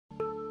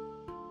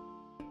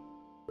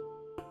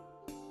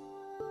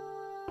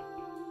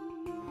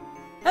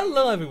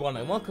Hello everyone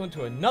and welcome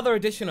to another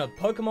edition of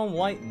Pokemon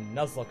White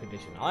Nuzlocke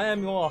Edition. I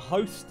am your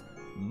host,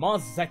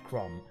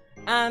 Marzekrom,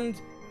 and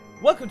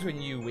welcome to a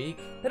new week.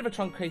 Bit of a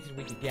truncated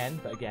week again,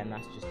 but again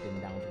that's just been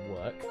down to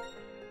work.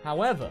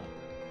 However,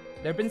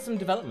 there have been some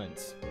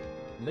developments,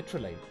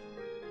 literally.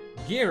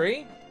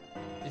 Geary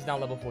is now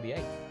level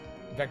 48,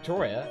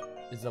 Victoria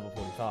is level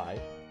 45,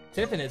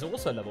 Tiffin is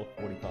also level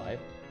 45,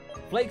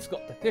 Flake's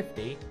got to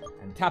 50,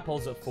 and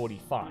Tapol's at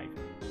 45.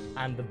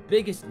 And the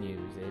biggest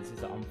news is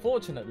that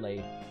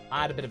unfortunately,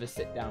 I had a bit of a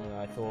sit down and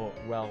I thought,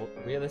 well,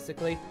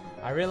 realistically,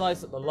 I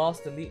realized that the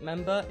last elite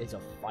member is a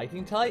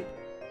fighting type,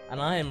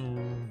 and I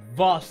am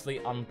vastly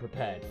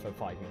unprepared for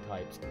fighting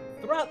types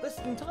throughout this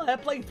entire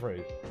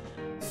playthrough.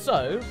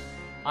 So,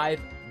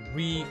 I've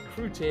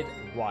recruited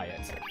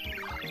Riot.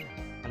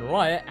 And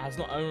Riot has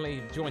not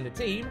only joined the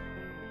team,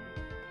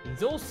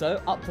 he's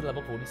also up to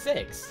level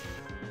 46.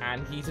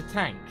 And he's a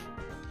tank.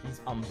 He's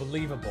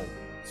unbelievable.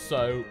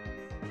 So,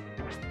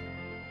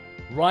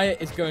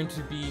 Riot is going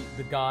to be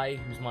the guy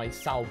who's my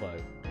salvo.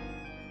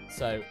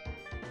 So,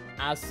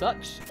 as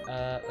such,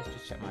 let's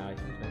just check my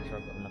items, make sure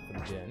I've got enough for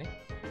the journey.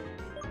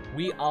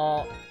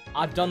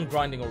 I've done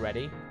grinding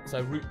already,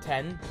 so Route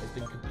 10 has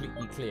been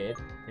completely cleared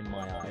in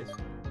my eyes.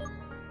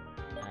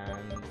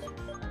 And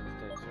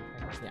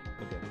yeah,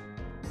 we're good.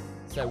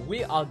 So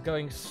we are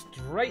going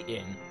straight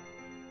in.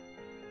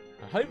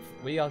 I hope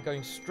we are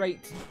going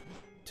straight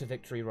to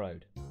Victory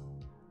Road.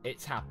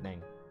 It's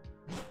happening.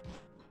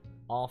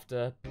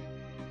 After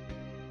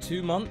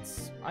 2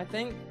 months, I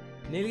think,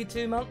 nearly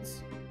 2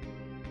 months,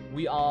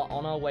 we are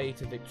on our way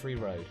to Victory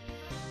Road.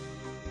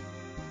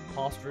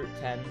 Past Route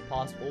 10,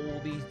 past all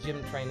these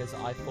gym trainers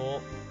that I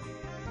fought,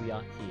 we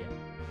are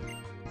here.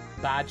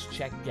 Badge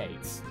check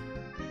gates.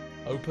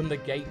 Open the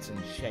gates and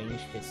change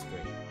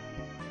history.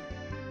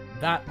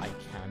 That I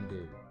can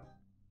do.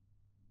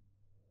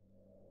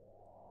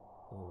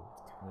 Oh,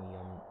 it's kind of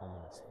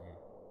ominous here.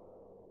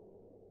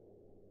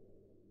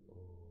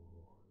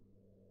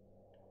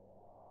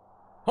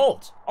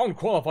 Halt!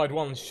 Unqualified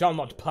ones shall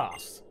not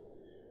pass.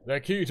 The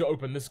key to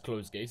open this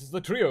closed gate is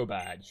the trio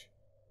badge.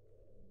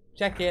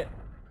 Check it.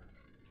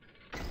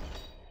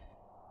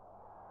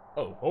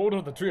 Oh, hold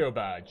of the trio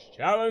badge.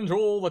 Challenge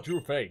all that you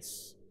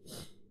face.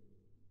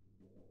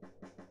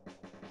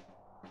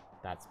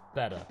 That's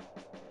better.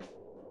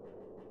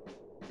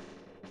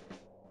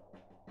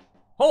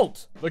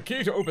 Halt! The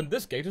key to open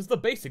this gate is the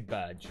basic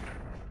badge.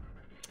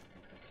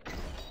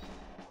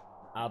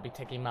 I'll be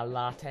taking my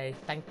latte,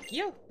 thank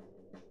you.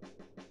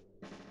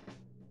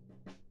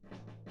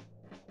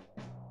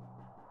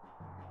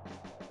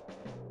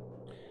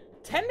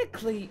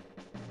 Technically,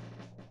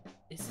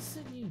 is this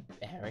a new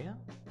area?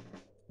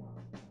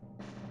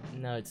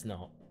 No, it's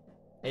not.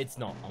 It's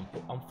not.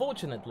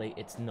 Unfortunately,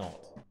 it's not.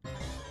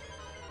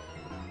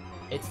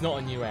 It's not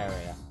a new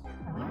area.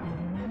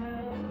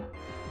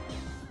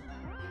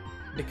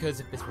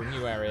 Because if this were a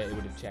new area, it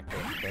would have checked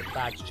it. The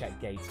badge check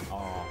gates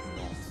are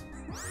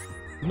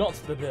not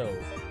the build,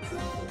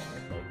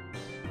 unfortunately.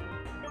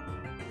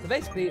 So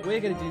basically, we're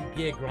going to do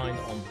gear grind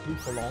on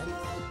Bouffalon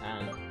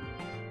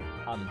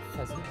and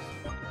Pheasant.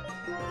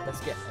 Let's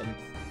get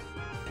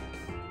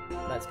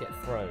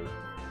throw.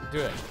 Do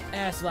it.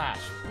 Air slash.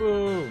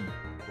 Boom.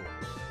 Cool.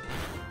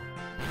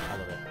 I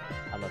love it.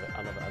 I love it.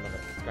 I love it. I love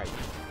it. It's great.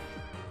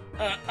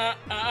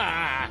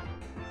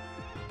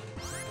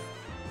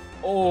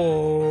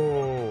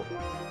 Oh.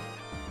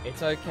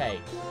 It's okay.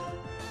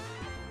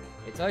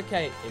 It's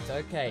okay. It's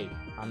okay.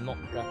 I'm not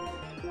gonna...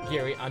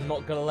 Geary, I'm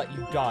not gonna let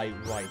you die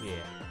right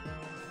here.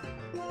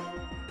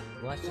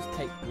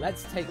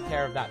 Let's take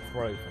care of that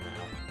throw for now.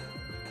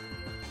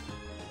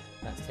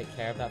 Let's take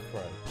care of that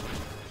throw.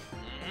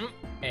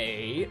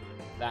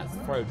 That's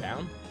throw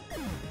down.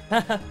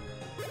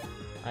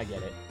 I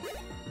get it.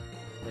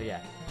 So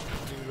yeah,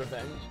 do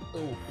revenge.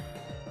 Ooh.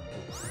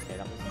 Okay,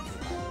 that wasn't too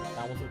bad.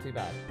 That wasn't too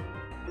bad.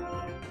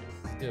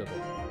 It's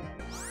doable.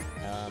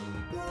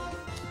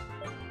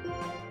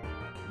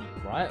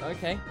 Right,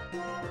 okay.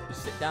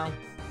 Just sit down.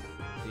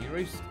 Do your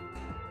roost.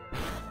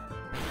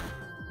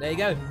 There you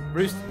go.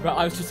 Roost. Right,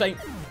 I was just saying,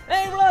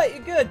 hey, right,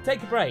 you're good.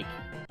 Take a break.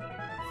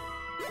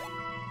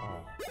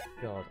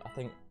 God, I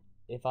think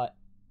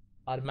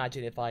I'd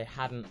imagine if I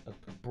hadn't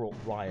brought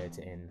Riot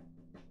in,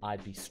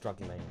 I'd be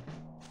struggling.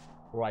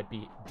 Or I'd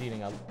be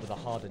dealing with a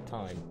harder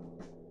time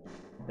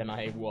than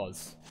I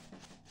was.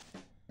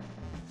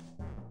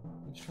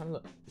 I'm just trying to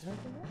look. Is there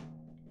anything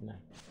there? No.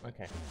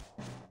 Okay.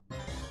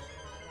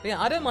 But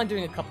yeah, I don't mind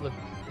doing a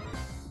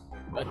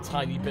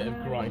tiny bit of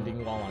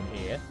grinding while I'm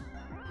here.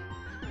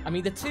 I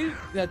mean, the two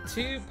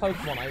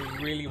Pokemon I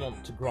really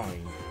want to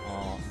grind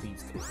are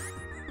these two.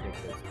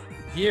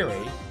 Geary,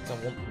 because I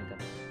want him to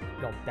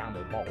goddamn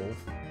evolve.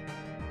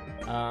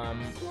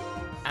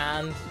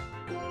 And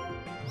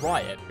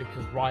Riot,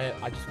 because Riot,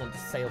 I just want to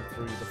sail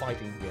through the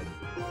fighting gym.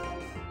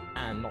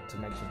 And not to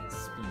mention his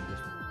speed is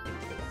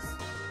ridiculous.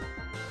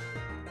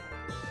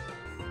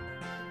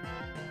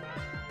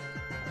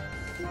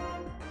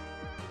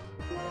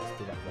 Let's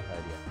do that for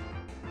Herdia.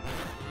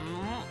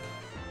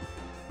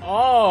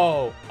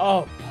 Oh!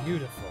 Oh,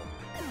 beautiful.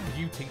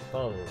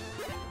 beautiful.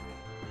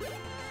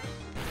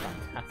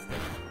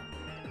 Fantastic.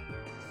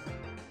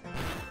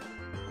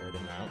 Good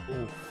amount.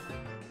 Oof.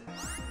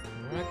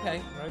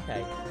 Okay,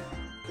 okay.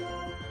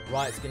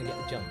 Right, it's gonna get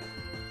a jump.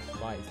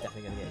 Right, it's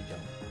definitely gonna get a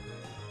jump.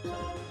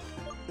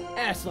 So,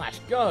 air slash,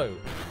 go!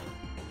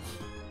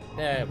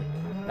 There we go.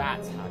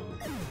 That's how you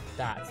do.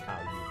 That's how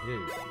you do.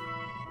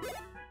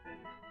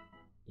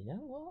 You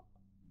know what?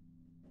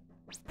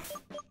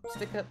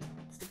 Stick a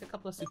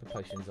couple of super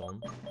potions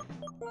on.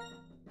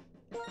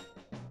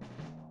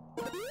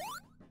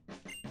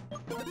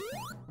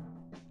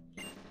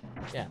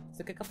 Yeah,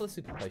 stick a couple of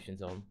super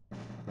potions on.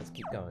 Let's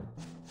keep going.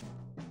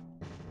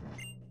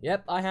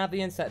 Yep, I have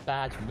the insect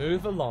badge.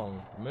 Move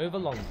along,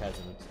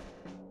 peasant.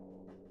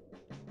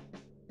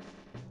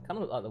 Kind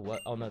of look like the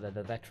oh no, they're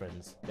the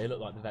veterans. They look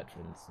like the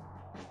veterans.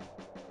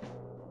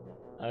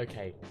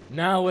 Okay,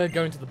 now we're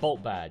going to the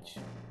bolt badge.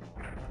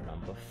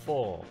 Number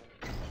 4.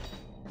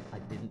 I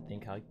didn't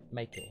think I'd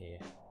make it here.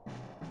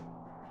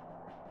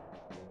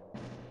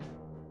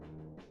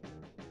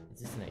 Is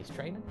this an ace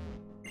trainer?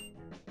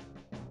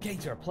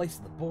 Gates are placed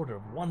at the border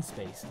of one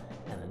space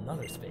and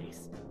another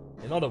space.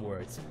 In other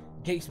words,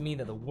 gates mean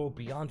that the world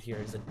beyond here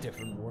is a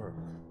different world.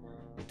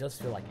 It does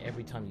feel like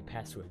every time you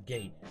pass through a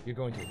gate, you're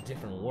going to a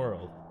different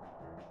world.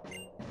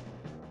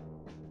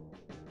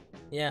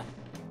 Yeah.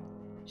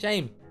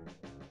 Shame.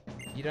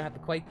 You don't have the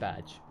Quake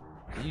badge.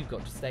 So you've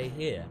got to stay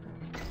here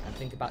and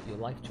think about your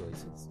life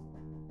choices.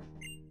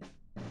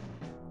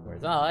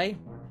 Whereas I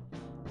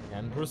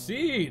can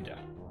proceed.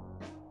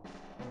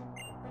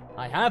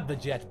 I have the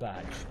jet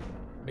badge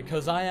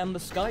because I am the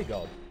Sky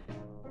God.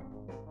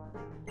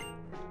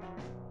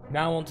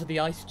 Now onto the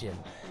ice gym.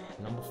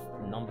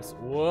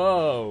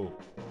 Whoa!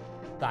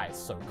 That is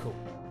so cool.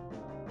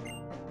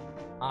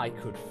 I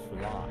could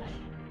fly.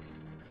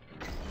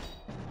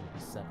 Number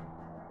 7.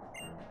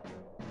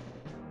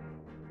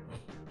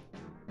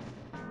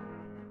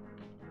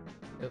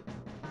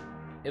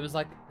 It was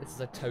like, this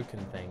is a token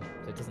thing,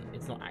 so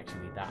it's not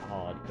actually that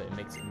hard, but it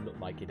makes it look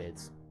like it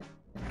is.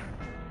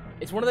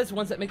 It's one of those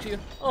ones that makes you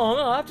go, oh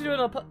no, I have to do it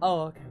on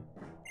oh, okay.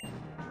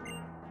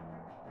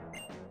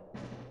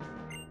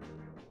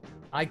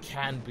 I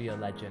can be a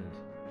legend,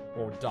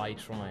 or die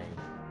trying.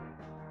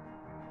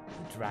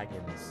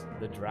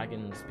 The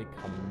dragons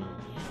become me.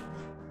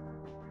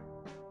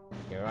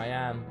 Here I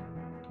am.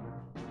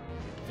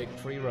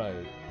 Victory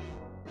Road.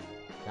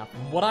 Now,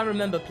 from what I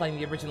remember playing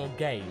the original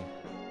game,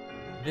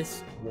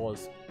 this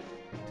was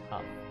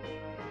tough.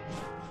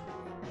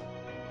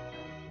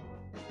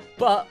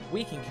 But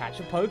we can catch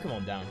a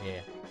Pokemon down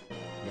here.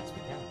 Yes,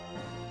 we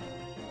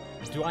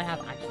can. Do I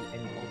have actually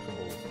any Ultra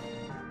Balls?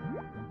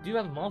 I do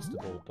have a Master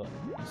Ball, but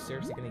are you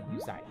seriously going to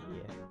use that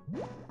here?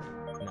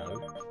 No.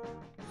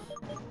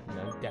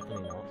 No,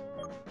 definitely not.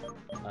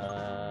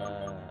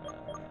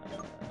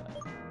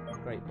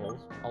 Great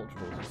Balls. Ultra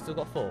Balls. You've still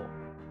got 4.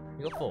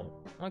 You got 4.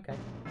 Okay.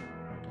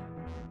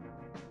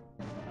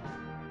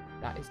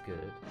 That is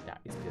good. That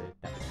is good.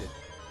 That is good.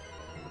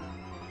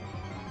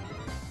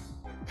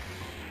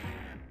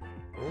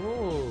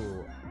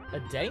 Ooh, a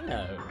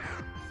Dano.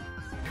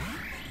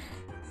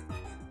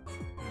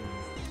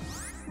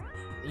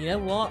 You know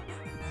what?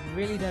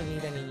 We really don't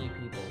need any new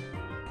people.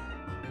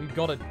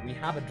 We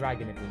have a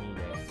dragon if we need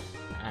it,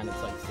 and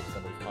it's like 6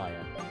 levels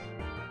higher.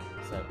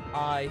 So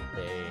I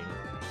think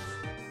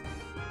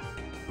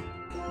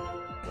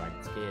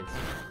dragon's kids.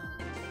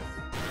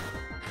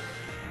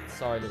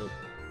 Sorry,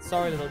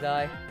 little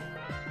guy.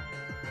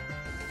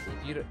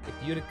 If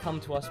you'd have come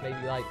to us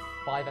maybe like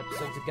 5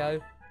 episodes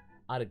ago,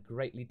 I'd have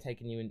greatly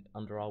taken you in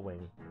under our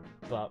wing.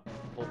 But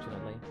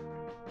unfortunately,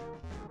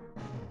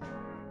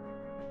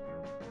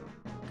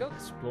 go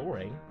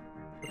exploring.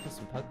 Look for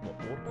some Pokemon,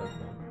 water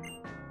Pokemon.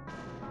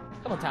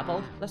 Come on,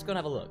 Tapold, let's go and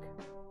have a look.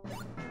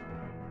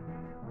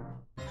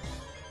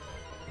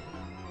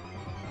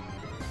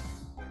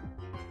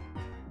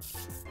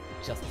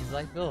 Just as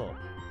I thought.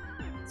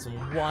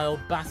 Some wild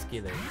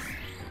Basculins.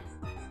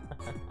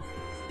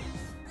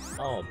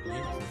 Oh,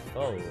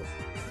 beautiful.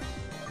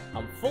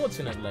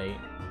 Unfortunately...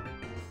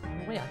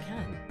 Oh, wait, I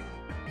can.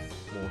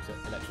 Water,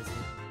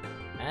 electricity.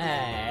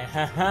 Hey,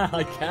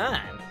 I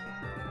can!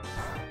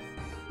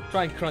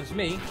 Try and crunch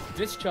me.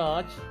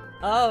 Discharge.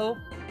 Oh!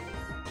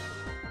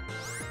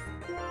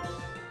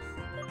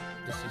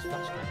 Just use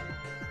flash cannon.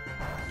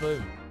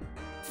 Boom.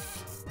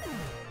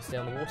 Stay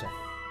on the water.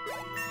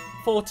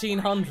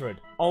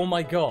 1400! Oh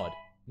my god.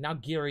 Now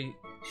Geary...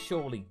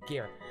 Surely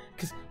Geary...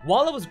 Because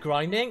while I was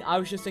grinding, I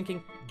was just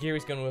thinking,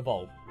 Geary's going to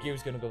evolve.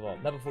 Geary's going to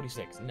evolve. Level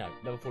 46. No.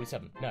 Level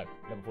 47. No.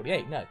 Level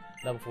 48. No.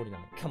 Level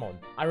 49. Come on.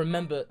 I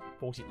remember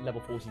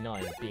level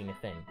 49 being a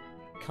thing.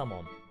 Come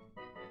on.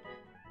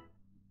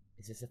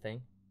 Is this a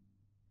thing?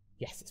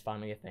 Yes, it's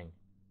finally a thing.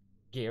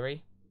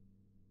 Geary,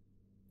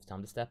 it's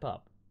time to step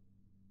up.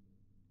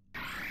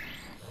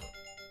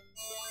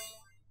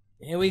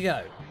 Here we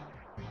go.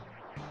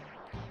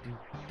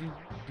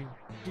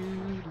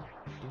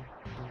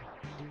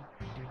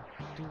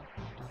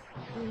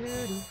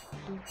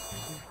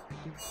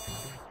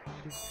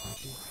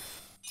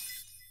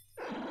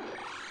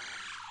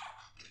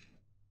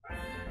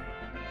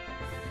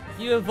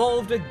 You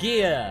evolved a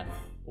gear!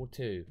 Or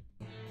two.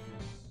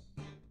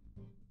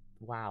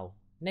 Wow.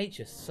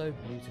 Nature's so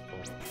beautiful.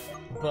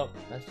 But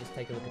let's just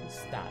take a look at the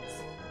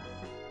stats.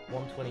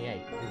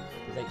 128. Oof,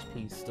 his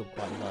HP is still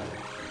quite low.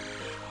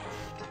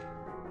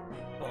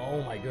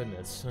 Oh my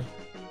goodness.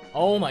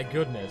 Oh my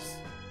goodness.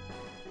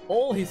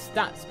 All his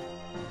stats.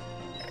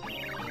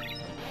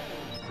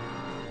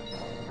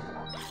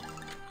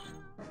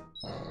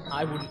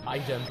 I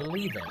don't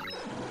believe it.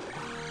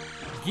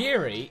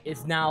 Geary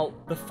is now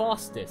the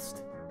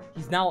fastest.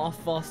 He's now our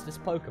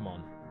fastest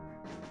Pokemon.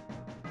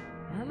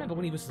 I remember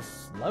when he was the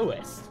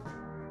slowest.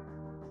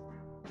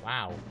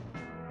 Wow.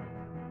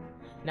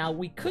 Now,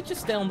 we could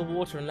just stay on the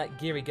water and let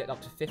Geary get up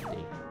to 50.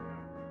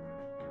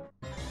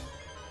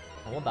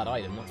 I want that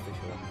item, that's for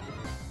sure.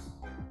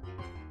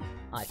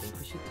 I think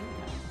we should do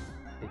that.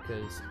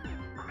 Because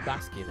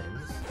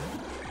Basculins...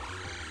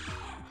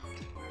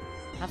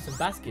 Have some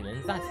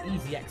Basculins, that's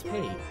easy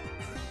XP.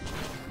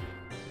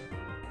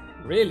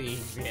 Really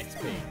easy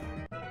XP.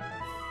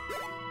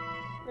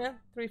 Yeah,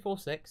 3, 4,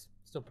 6.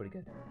 Still pretty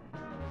good.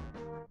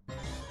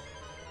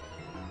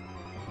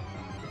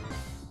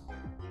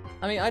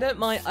 I mean, I don't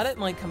mind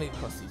coming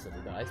across these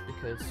little guys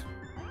because,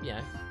 you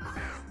know,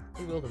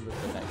 they will them with a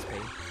bit of XP.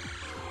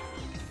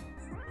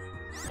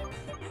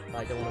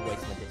 I don't want to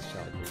waste my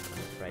discharges, I'm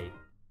afraid.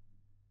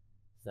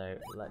 So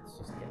let's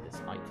just get this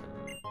item.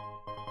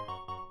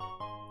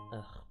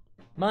 Ugh.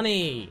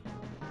 Money!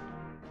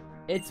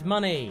 It's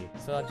money!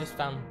 So I've just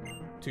found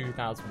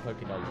 2,000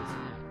 Pokédollars.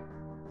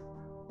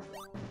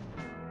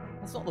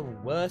 That's not the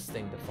worst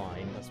thing to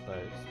find, I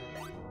suppose.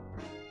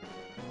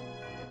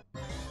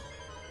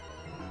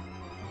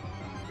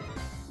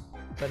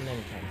 But in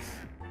any case,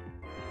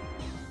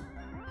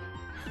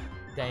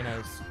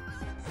 Danos,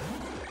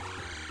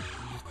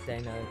 you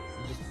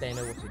just don't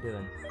know what you're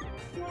doing.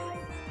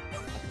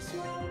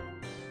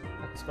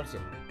 I can scratch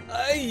you.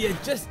 Hey, you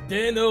just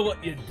don't know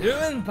what you're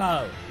doing,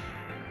 pal.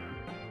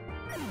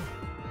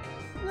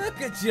 Look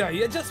at you,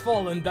 you're just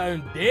falling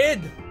down dead.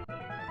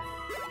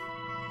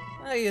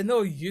 Hey, you're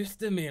no use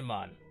to me,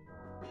 man.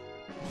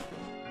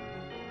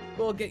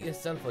 Go get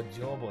yourself a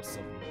job or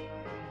something.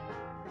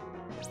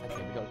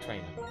 Okay, we got a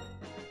trainer.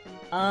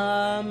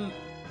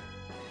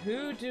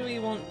 Who do we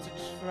want to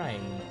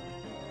train?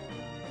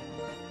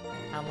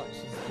 How much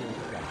is the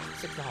rest?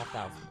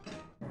 6,500.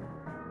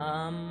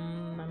 I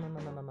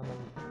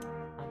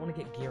want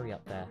to get Geary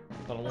up there,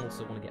 but I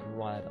also want to get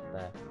Riot up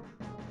there.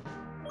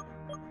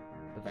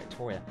 The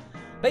Victoria.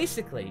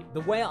 Basically,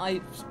 the way I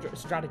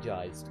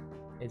strategized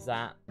is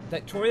that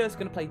Victoria is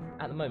going to play,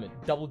 at the moment,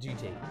 double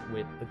duty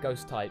with the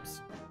Ghost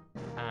types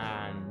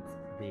and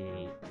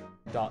the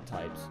Dark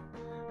types.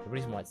 The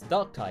reason why it's the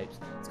Dark types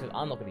is because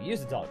I'm not going to use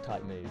the Dark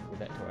type move with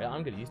Victoria.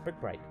 I'm going to use Brick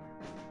Break.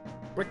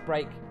 Brick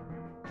Break,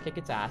 kick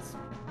its ass.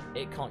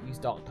 It can't use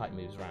Dark type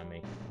moves around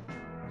me.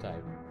 So,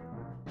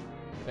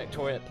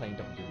 Victoria playing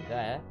double duty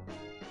there.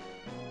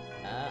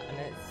 And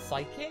then it's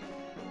Psychic.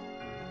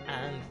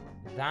 And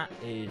that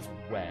is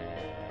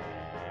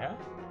where...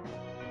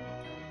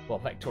 Well,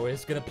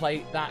 Victoria's going to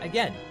play that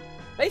again.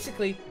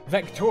 Basically,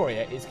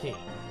 Victoria is key.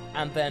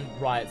 And then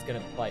Riot's going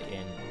to play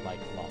in, like,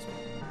 last one.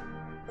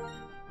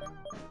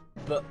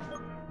 But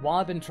while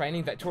I've been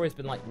training, Victoria's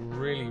been like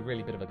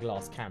really bit of a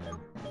glass cannon.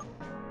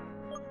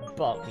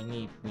 But we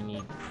need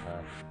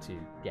her to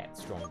get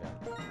stronger.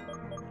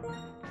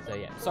 So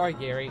yeah, sorry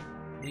Geary.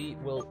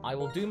 I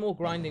will do more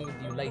grinding with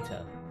you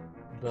later,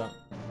 but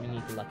we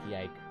need the lucky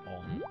egg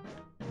on.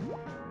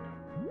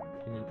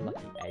 We need the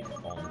lucky egg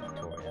on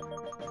Victoria.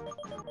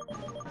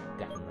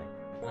 Definitely.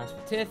 And as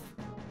for Tiff,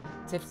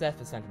 Tiff's there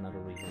for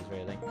sentimental reasons,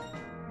 really.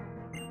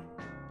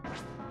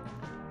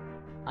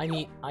 I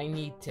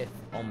need Tiff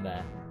on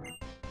there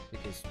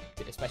because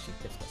especially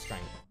Tiff's got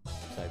strength.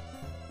 So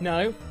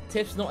no,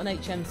 Tiff's not an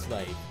HM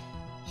slave.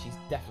 She's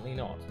definitely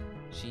not.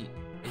 She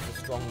is a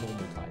strong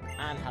normal type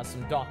and has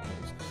some dark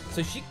moves.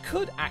 So she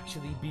could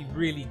actually be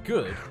really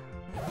good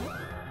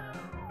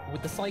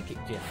with the psychic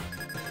gym.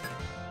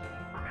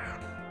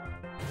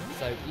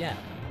 So yeah.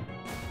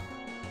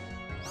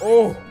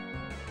 Oh.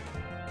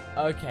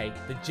 Okay,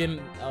 the gym.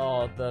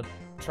 Oh, the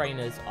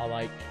trainers are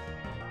like.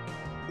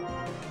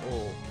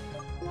 Oh.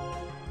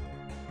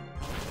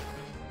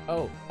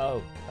 Oh,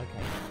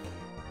 okay.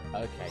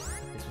 Okay,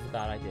 this was a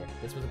bad idea.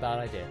 This was a bad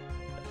idea.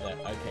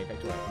 Okay,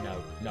 Victoria,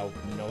 no.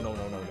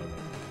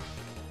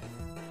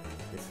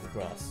 This is the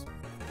grass.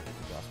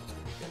 The grass was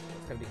gonna be good.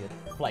 It's gonna be good.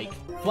 Flake!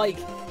 Flake!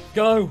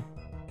 Go!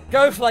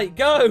 Go, Flake,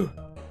 go!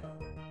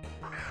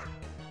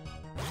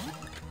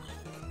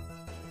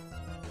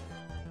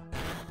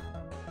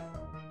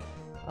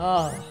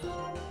 Ah.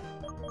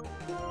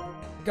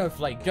 Go,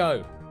 Flake,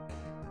 go!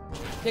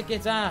 Kick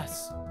its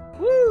ass!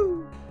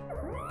 Woo!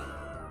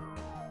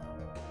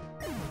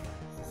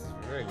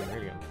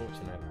 Really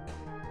unfortunate.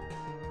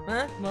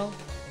 Huh? Well.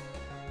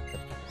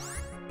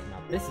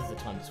 Now this is the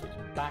time to switch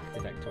back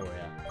to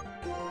Victoria.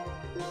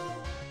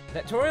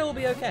 Victoria will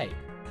be okay.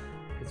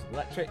 Because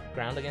electric,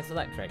 ground against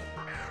electric.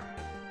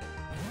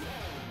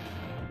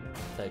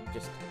 So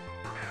just...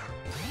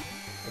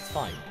 It's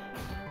fine.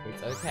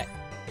 It's okay.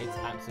 It's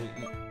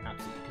absolutely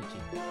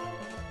peachy.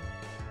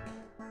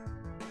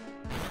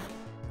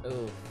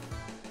 Oh.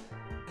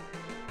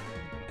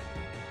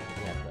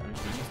 Yeah, but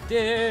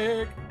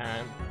stick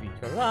and beat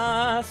your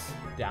ass.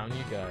 Down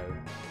you go.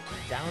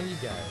 Down you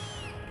go.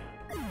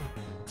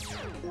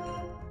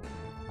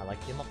 I like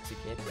your moxie,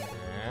 kid.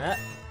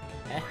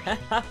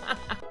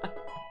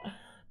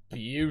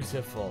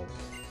 Beautiful.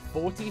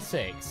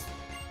 46.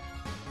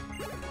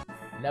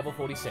 Level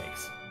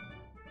 46.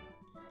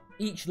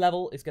 Each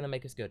level is going to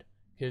make us good.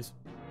 Because,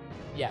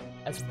 yeah,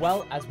 as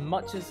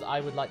much as I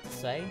would like to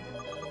say,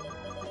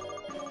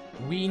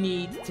 we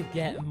need to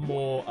get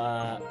more,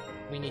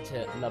 we need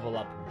to level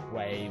up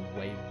way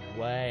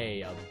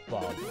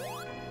above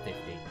 50.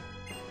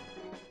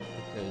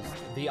 Because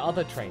the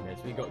other trainers,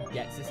 we got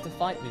Getsis to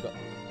fight, we got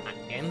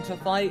Agen to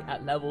fight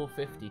at level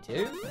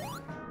 52.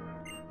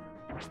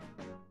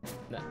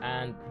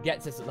 And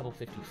Getsis at level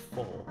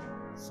 54.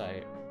 So,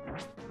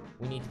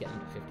 we need to get them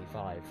to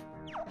 55.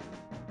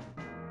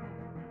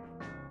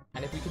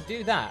 And if we can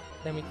do that,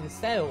 then we can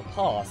sail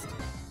past...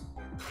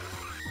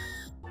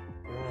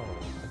 Whoa,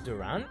 a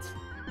Durant?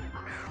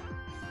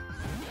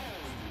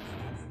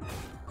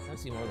 I've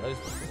seen one of those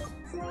before.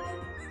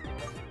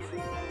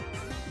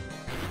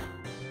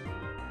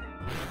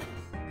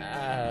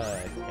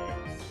 Okay.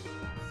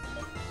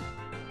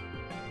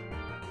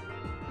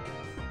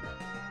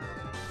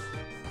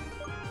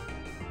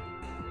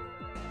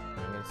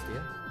 I'm gonna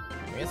steal.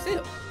 I'm gonna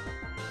steal.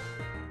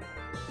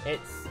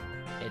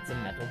 It's a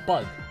metal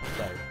bug,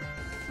 so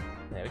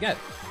there we go. To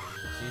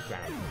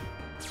ground.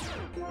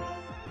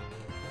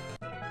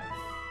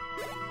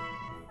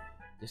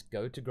 Just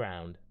go to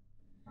ground.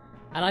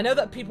 And I know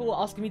that people were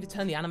asking me to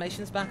turn the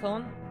animations back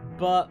on,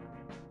 but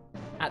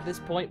at this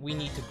point we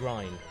need to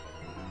grind.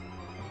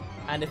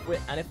 And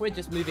if we're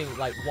just moving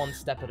like one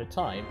step at a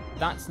time,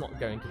 that's not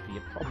going to be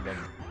a problem.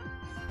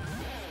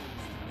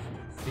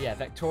 But yeah,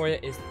 Victoria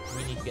is,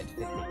 we need to get to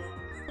 50.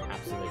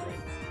 Absolutely.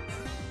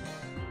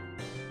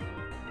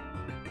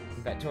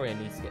 Victoria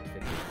needs to get to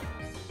 50.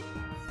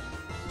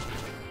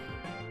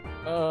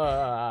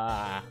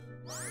 Oh.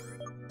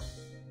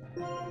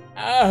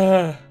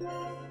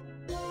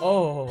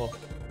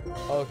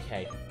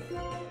 Okay.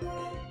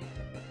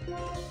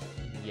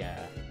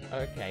 Yeah.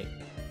 Okay.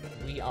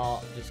 We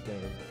are just going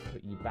to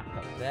put you back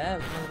up there,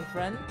 my little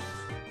friend.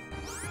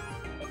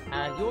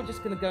 And you're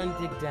just going to go and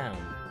dig down.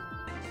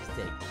 Just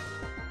dig.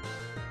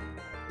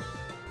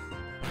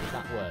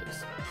 That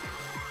works.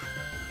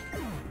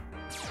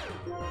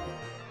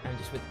 And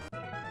just with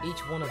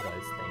each one of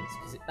those things,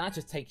 because that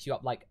just takes you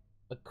up like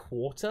a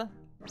quarter.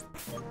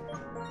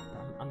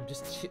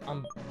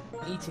 I'm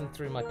eating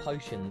through my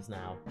potions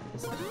now.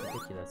 This is just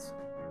ridiculous.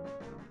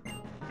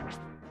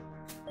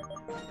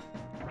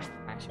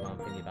 Actually, while I'm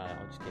thinking about it,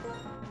 I'll just give it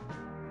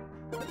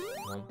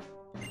 1,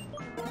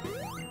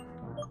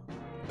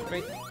 2,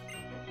 3.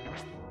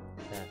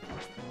 There.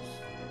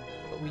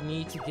 But we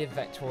need to give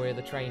Victoria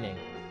the training,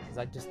 because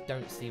I just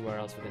don't see where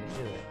else we're going to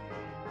do it.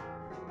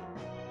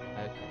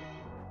 Okay.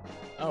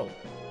 Oh,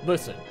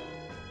 listen.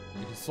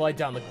 You can slide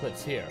down the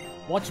cliffs here.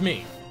 Watch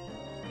me.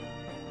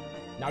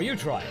 Now you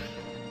try it.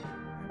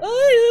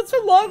 Oh, it's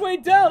a long way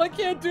down. I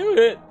can't do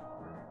it.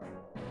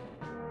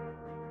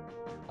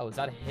 Oh, is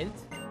that a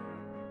hint?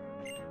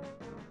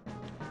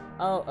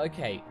 Oh,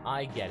 okay.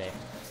 I get it.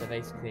 So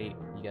basically,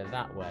 you go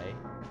that way.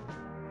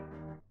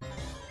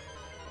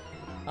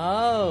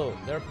 Oh,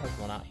 there are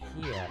Pokemon out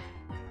here.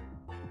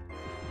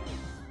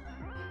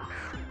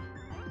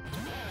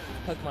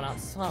 Pokemon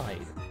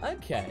outside.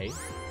 Okay.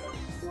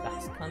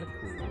 That's kind of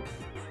cool.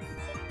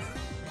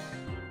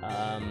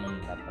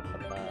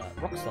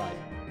 Rock slide.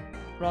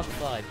 Rock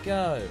slide,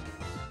 go!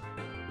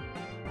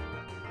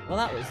 Well,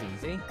 that was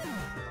easy.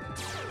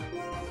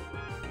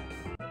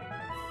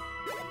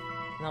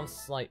 That was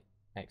slight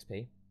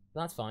XP.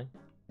 But that's fine.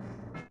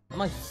 I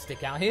might just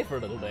stick out here for a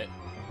little bit.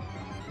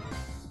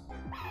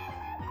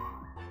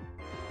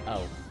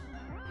 Oh.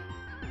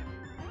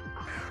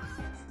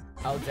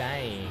 Oh,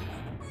 dang.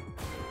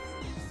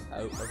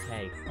 Oh,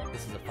 okay.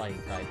 This is a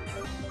fighting type.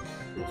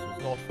 This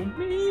is not for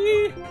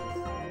me!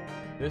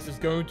 This is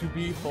going to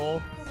be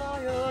for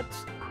Riot!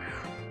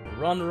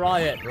 Run,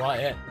 Riot!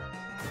 Riot!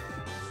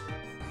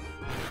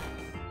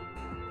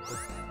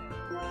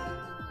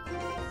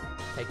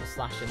 Take a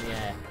slash in the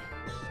air.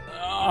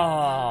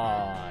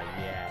 Ah,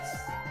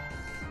 yes!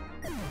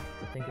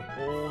 To think of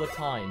all the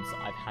times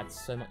I've had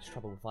so much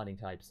trouble with fighting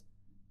types.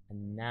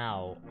 And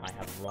now I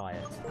have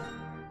Riot.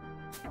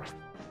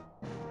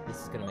 This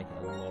is going to make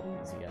it a lot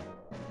easier.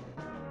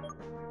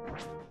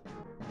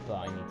 But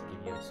I need to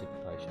give you a super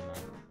potion,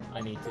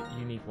 man.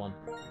 You need one.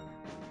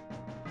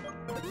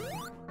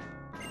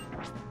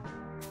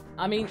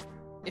 I mean,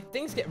 if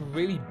things get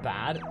really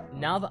bad,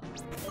 now that...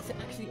 Is it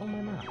actually on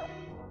my map?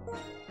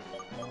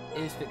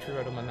 Is Victory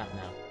Road on my map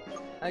now?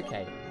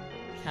 Okay.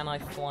 Can I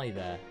fly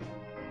there?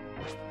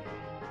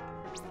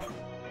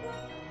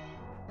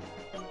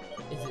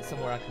 Is it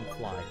somewhere I can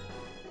fly?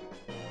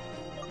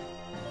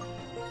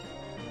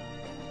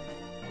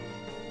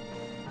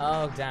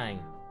 Oh, dang.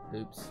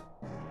 Oops.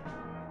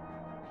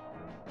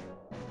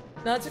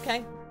 No, it's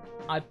okay.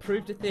 I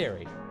proved a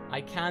theory.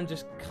 I can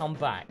just come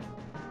back.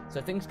 So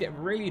if things get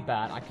really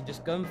bad, I can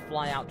just go and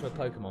fly out to a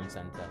Pokemon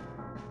Center.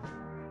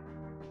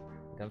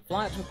 Go and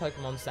fly out to a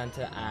Pokemon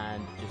Center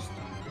and just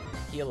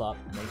heal up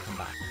and then come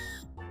back.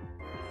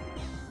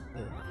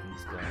 Ugh,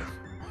 these guys.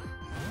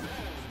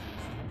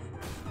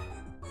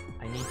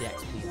 I need the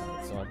XP though,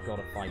 so I've got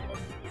to fight them.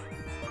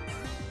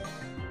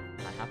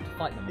 I have to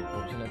fight them,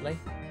 unfortunately.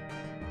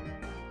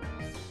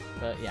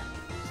 But yeah,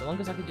 so long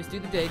as I can just do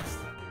the digs,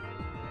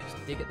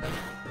 just dig at them,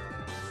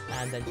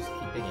 and then just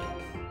keep digging.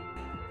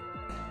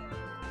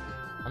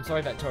 I'm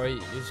sorry, Victoria,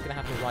 you're just gonna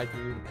have to ride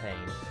through the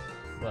pain,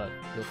 but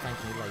you'll thank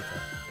me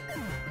later.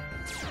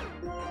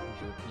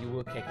 You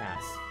will kick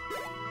ass.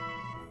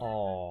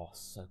 Oh,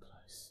 so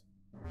close.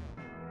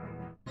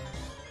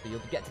 But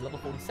you'll get to level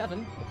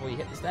 47 before you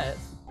hit the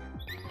stairs.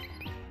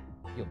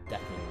 You'll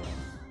definitely win.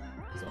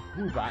 Because a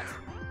Woobat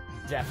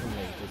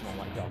definitely does not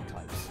like dog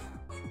types.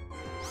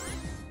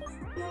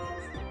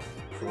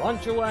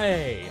 Crunch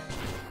away!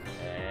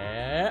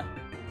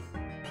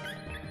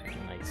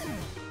 Nice.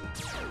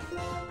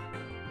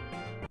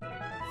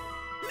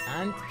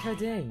 And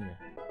Kading!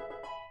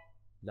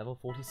 Level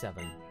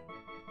 47.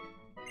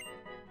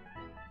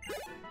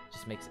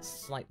 Just makes it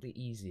slightly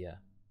easier.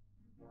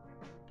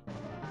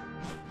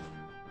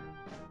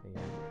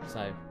 Yeah.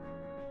 So,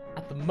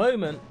 at the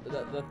moment,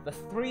 the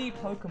 3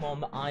 Pokemon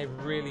that I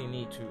really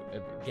need to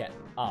get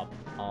up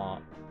are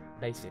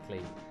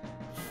basically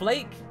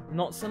Flake,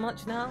 not so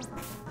much now.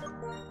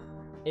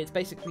 It's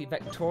basically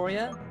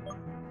Victoria,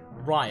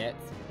 Riot,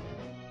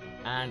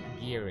 and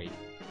Geary.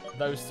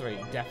 Those 3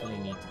 definitely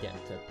need to get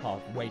to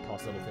way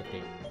past level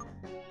 50.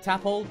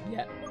 Tapple,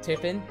 yeah.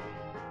 Tiffin,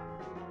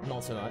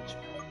 not so much.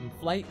 And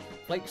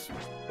Flake's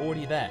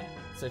already there.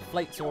 So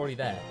Flake's already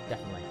there,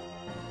 definitely.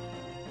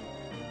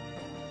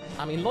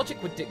 I mean,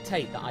 logic would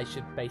dictate that I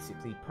should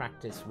basically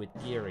practice with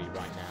Geary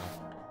right now.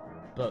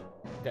 But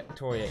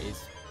Victoria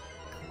is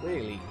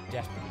clearly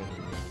desperately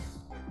in need.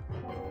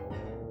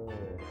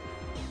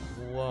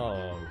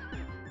 Whoa.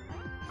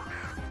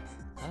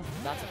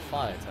 That's a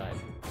fire type.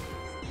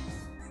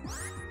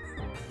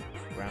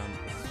 Ground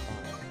plus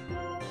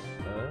fire.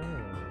 Oh.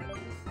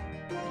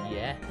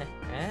 Yeah.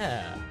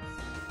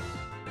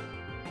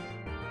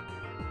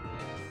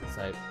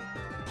 So,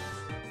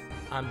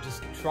 I'm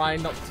just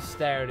trying not to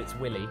stare at its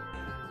willy.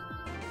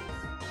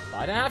 But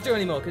I don't have to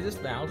anymore because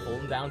it's now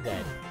fallen down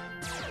dead.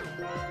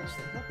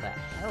 What the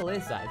hell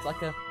is that? It's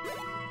like a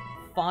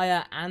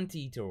fire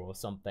anteater or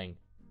something.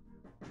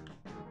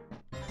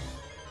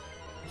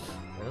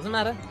 It doesn't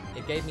matter.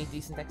 It gave me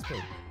decent XP.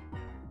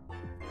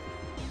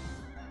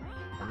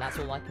 And that's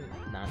all I can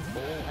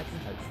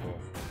hope for.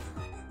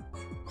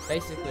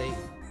 Basically,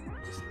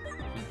 just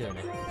keep doing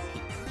it.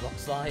 Keep rock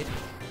slide.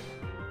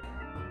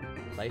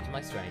 Play to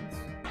my strengths.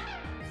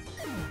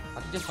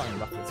 I could just find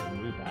Ruffles and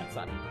Woobats.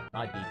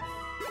 I'd be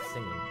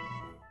singing.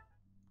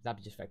 That'd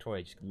be just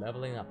Victoria, just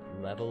leveling up,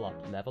 level up,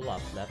 level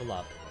up, level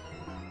up.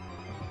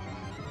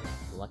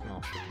 All I can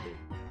ask her to do.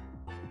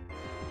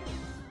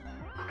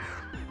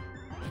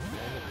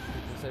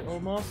 People say, oh,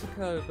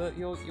 Masterco, but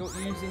you're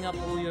using up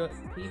all your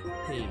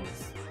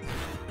PPs.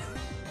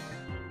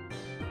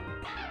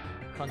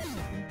 Crunch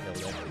didn't kill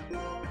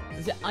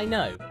it. I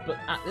know, but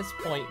at this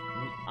point,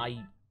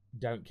 I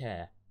don't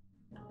care.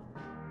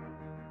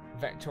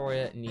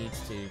 Victoria needs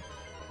to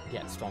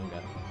get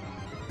stronger.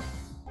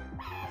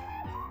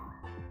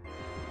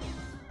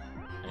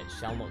 And it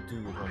shall not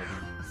do with one of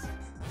these.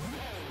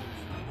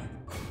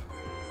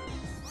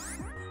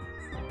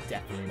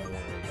 Definitely not one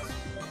of these.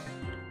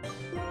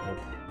 Nope.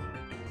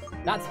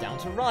 That's down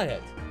to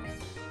Riot.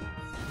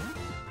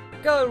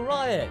 Go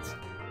Riot!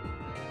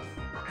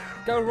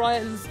 Go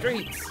Riot in the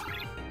streets!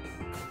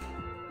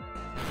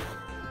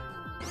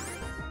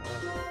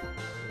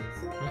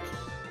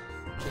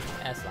 Just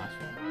air slash.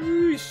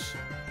 Whoosh!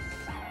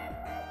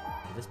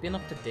 Will this be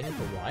enough to ding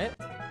for Riot?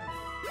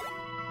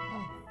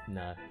 Oh.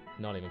 No,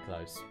 not even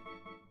close.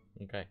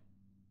 Okay.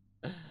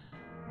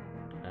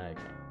 Okay.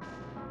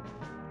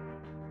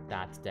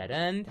 That's dead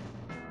end.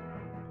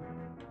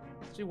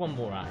 Let's do one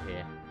more out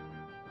here.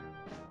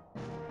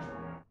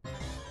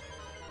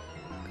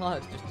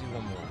 Let's just do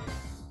one more.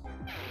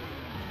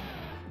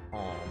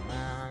 Oh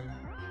man.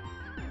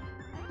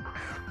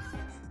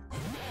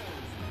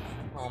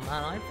 Oh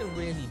man, I feel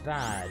really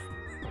bad.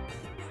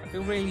 I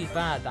feel really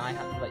bad that I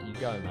had to let you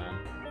go, man.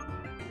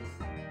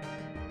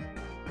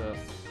 But,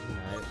 you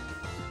know,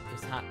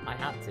 I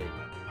had to.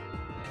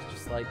 It's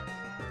just like...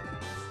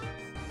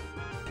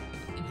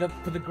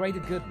 For the greater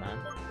good, man.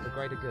 For the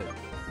greater good.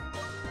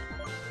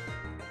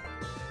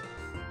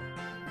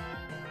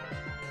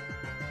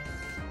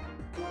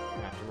 I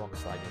have to rock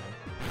slide, you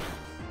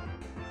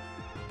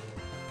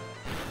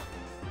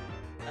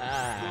know.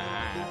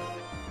 Ah!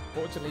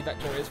 Fortunately,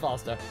 Victoria's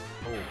faster.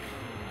 Oh.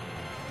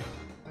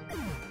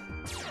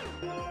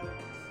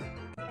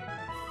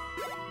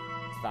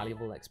 It's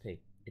valuable XP.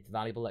 It's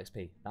valuable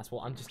XP. That's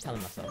what I'm just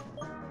telling myself.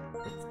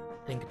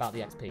 Think about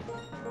the XP. Think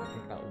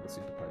about all the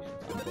super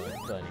potions I'm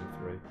burning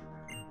through.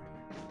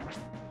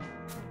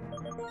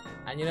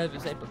 And you know,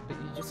 but you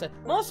just said,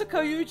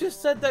 Masako, you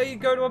just said that you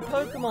go to a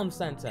Pokemon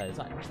Center. It's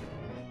like,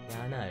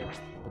 yeah, I know,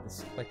 but this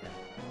is quicker.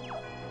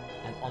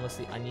 And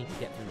honestly, I need to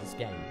get through this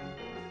game.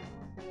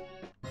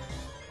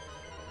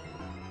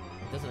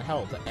 It doesn't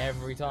help that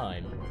every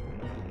time.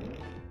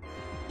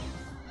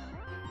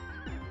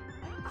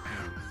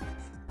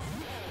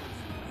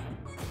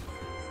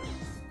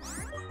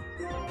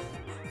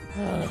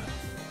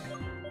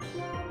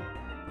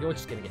 You're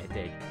just gonna get a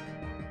dig.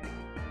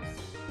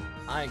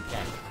 I don't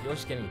care. You're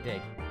just getting a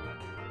dig.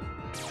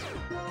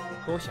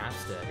 Of course I'm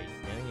sturdy.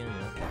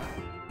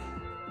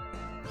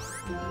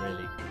 Yeah.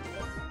 Really.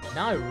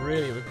 Now I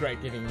really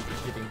regret giving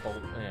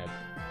Boulders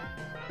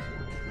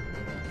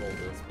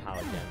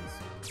power gems.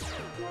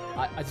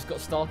 I just got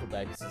startled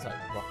there because it's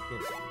like rock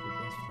against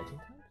fetching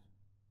types?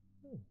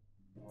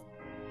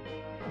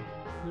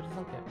 Who does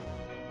that get?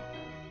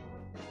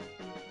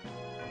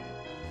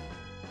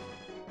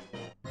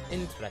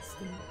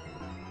 Interesting.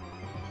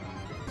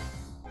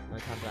 No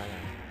time for that.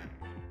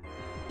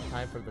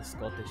 Time for the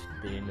Scottish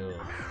Dino.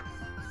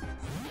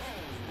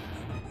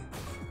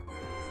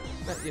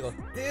 You go,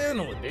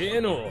 Dino,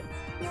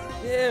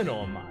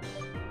 man.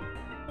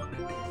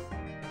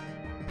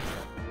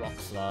 Rock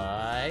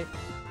slide.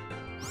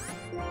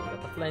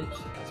 Got the flinch.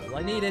 That's all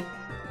I needed.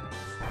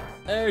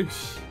 Oh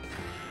sh.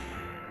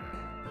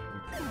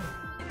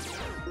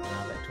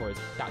 Now Victoria's.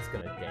 That's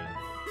gonna gain.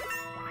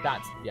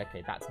 That's yeah,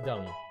 okay. That's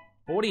done.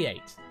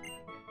 48.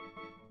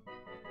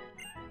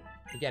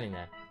 You're getting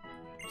there.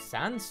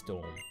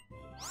 Sandstorm.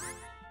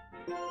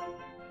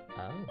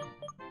 Oh,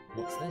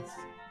 what's this?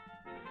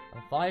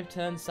 A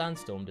 5-turn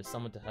sandstorm is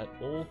summoned to hurt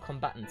all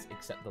combatants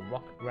except the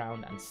rock,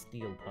 ground, and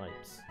steel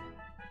types.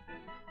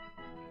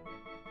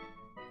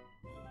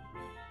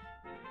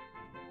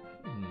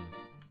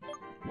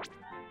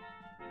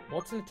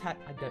 What's an attack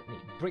I don't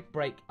need? Brick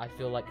Break, I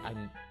feel like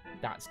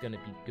that's gonna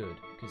be good,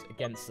 because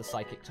against the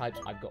psychic types,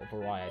 I've got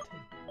variety.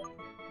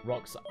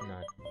 Rocks,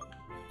 no.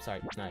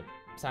 Sorry, no.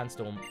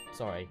 Sandstorm,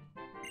 sorry.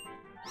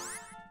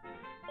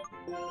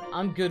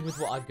 I'm good with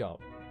what I've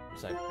got.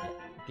 So, yeah,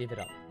 give it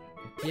up.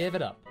 Give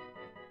it up.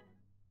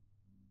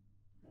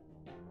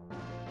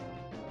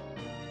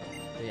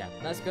 So yeah,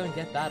 let's go and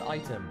get that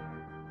item.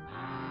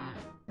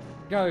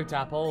 Go,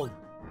 Tapple!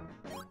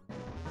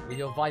 With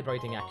your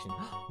vibrating action.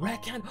 Rare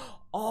can.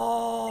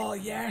 Oh,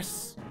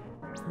 yes!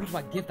 Who do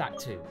I give that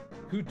to?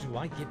 Who do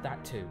I give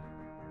that to?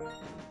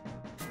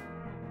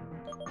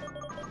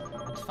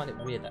 I just find it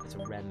weird that it's a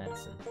rare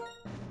medicine.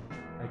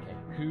 Okay,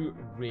 who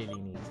really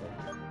needs it?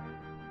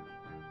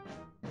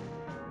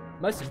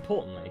 Most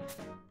importantly,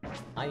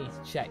 I need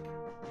to check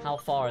how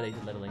far are they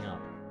leveling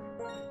up.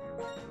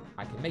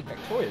 I can make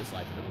Victoria's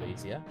life a little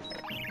easier.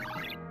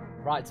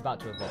 Right, it's about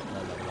to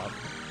level up.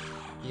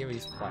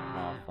 Geary's quite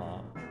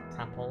far.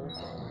 Tapple,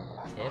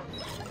 Tip,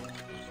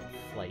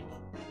 Flake.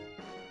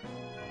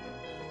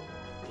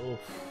 Oof.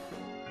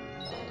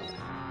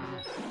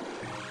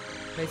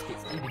 Basically,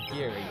 it's either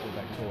Geary or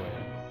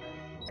Victoria.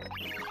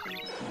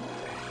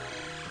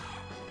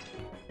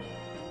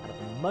 And at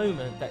the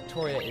moment,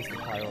 Victoria is the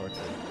priority.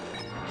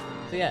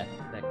 So yeah,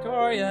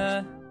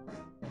 Victoria,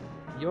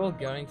 you're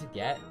going to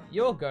get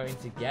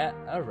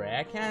a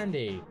rare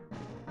candy.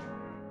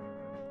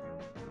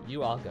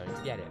 You are going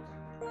to get it.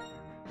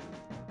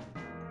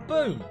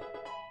 Boom!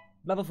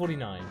 Level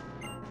 49.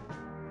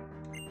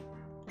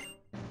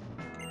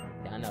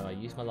 Yeah, I know, I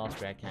used my last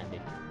rare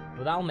candy.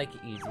 But that'll make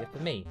it easier for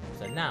me.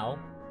 So now,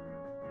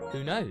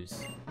 who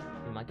knows?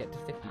 We might get to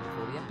 50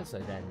 before the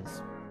episode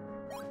ends.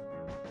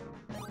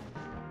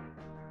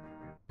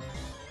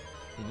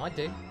 We might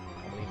do.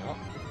 Probably not.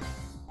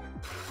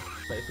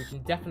 But if we can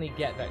definitely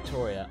get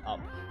Victoria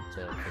up to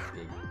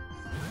 50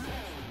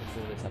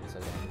 before this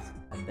episode ends,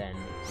 and then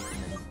we can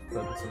then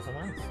focus on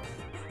someone else.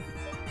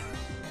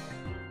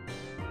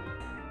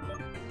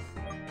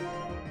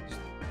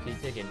 Just keep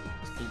digging.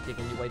 Just keep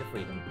digging your way to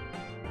freedom.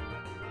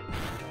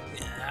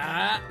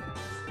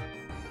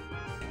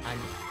 And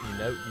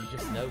you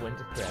just know when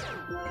to crit.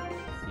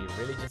 You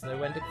really just know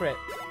when to crit.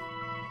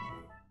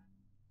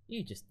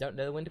 You just don't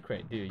know when to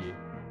crit, do you?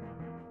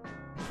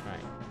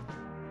 Right.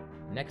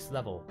 Next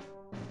level.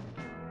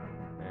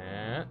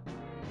 I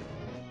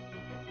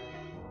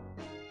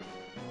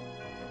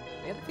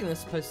get the feeling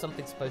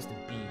something's supposed to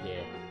be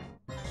here.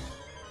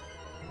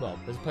 Well,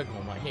 there's a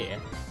Pokemon right here.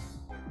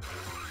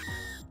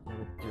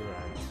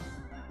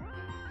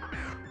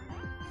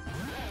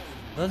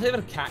 If I was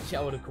able to catch it,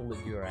 I would have called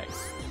it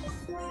Durex.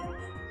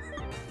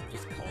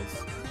 Just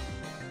cause.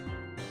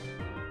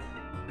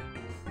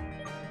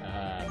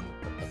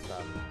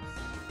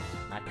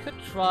 I could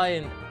try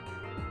and...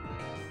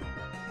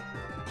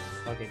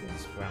 Okay,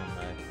 against ground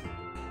though.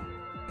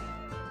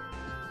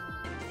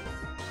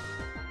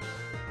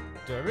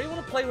 Do I really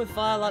want to play with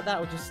fire like that,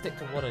 or just stick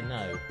to what I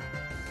know?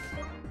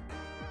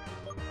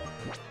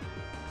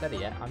 Better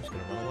yet, I'm just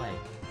going to run away.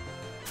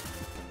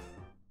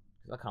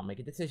 Because I can't make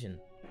a decision.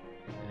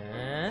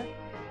 No,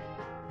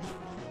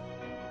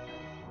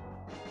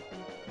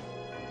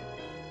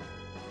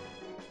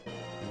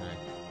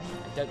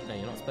 I don't know,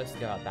 you're not supposed to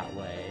go out that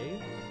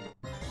way.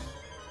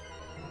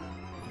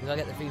 Because I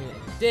get the feeling that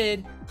if you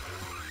did...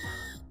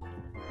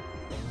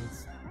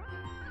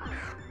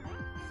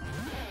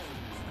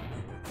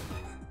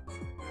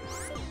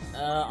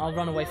 I'll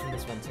run away from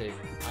this one too.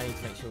 I need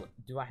to make sure...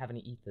 Do I have any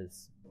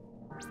ethers?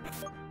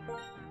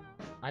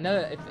 I know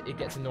if it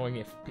gets annoying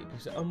if people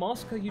say, oh,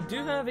 Masker, you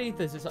do have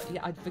ethers. It's like,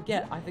 yeah, I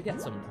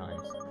forget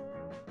sometimes.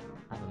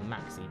 I have a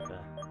max ether.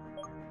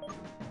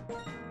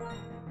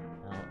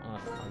 I'll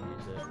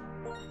use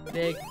it.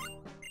 Dig.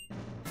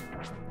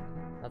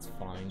 That's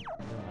fine.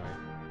 Alright.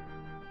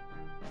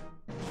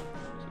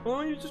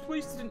 Oh, you just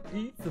wasted an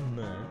ether,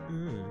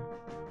 man.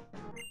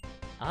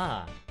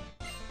 Ah.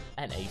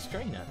 An ace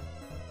trainer.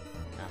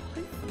 Now,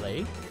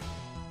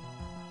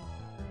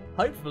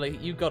 hopefully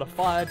you've got a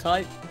fire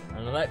type,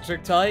 an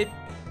electric type,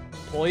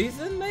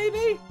 poison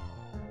maybe?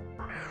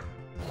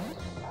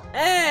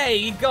 Hey,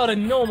 you got a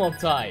normal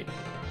type.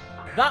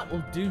 That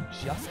will do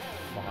just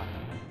fine.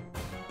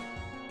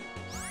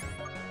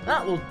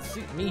 That will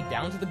suit me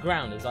down to the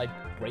ground as I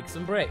break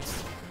some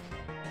bricks.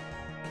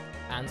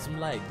 And some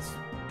legs.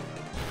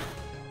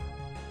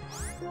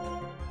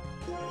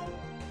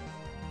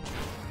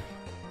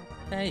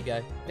 There you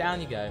go.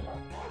 Down you go.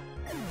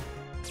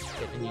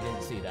 Tipping you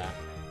didn't see that.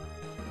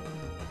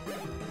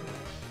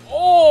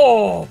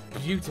 Oh!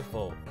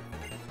 Beautiful.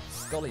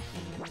 Scully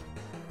Pea.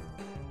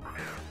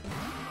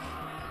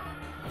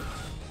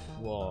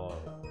 Whoa.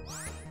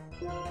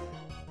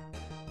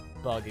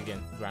 Bug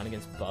against... Ground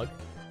against bug?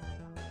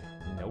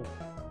 Nope.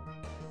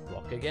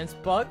 Rock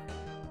against bug?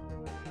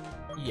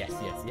 Yes,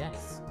 yes,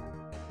 yes.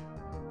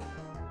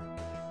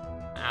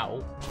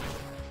 Ow.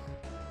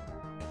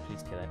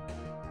 Please kill it.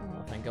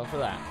 Oh, thank God for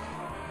that.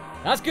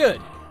 That's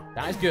good.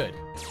 That is good.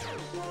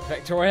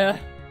 Victoria,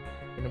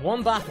 in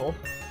one battle,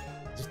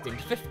 just did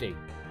 50.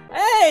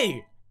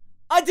 Hey!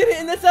 I did it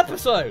in this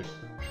episode!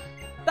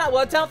 That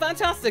worked out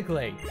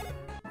fantastically!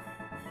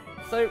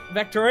 So,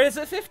 Victoria's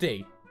at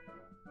 50.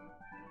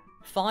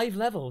 5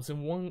 levels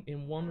in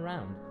one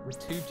round, with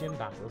 2 gym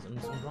battles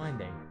and some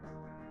grinding.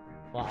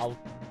 Well,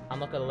 I'm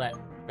not gonna let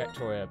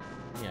Victoria,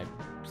 you know,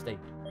 stay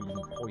being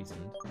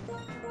poisoned.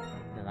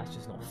 No, that's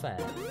just not fair.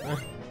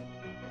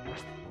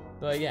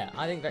 But yeah,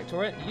 I think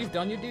Victoria, you've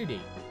done your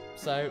duty.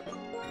 So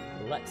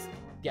let's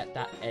get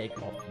that egg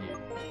off you.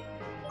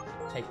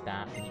 Take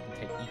that, and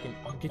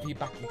I'll give you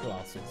back your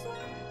glasses.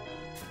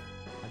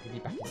 I'll give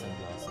you back your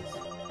sunglasses.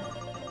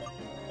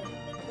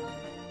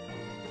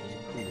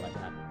 Cool like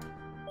that.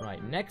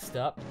 Right, next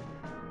up,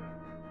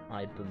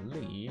 I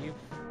believe,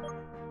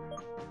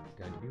 it's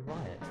going to be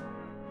Riot.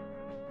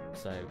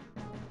 So,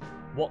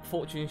 what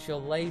fortune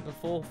shall lay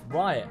before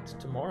Riot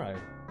tomorrow?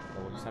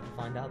 Well, we'll just have to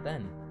find out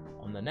then,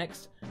 on the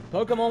next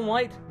Pokemon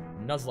White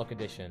Nuzlocke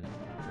edition.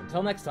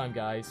 Until next time,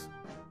 guys,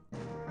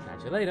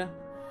 catch you later.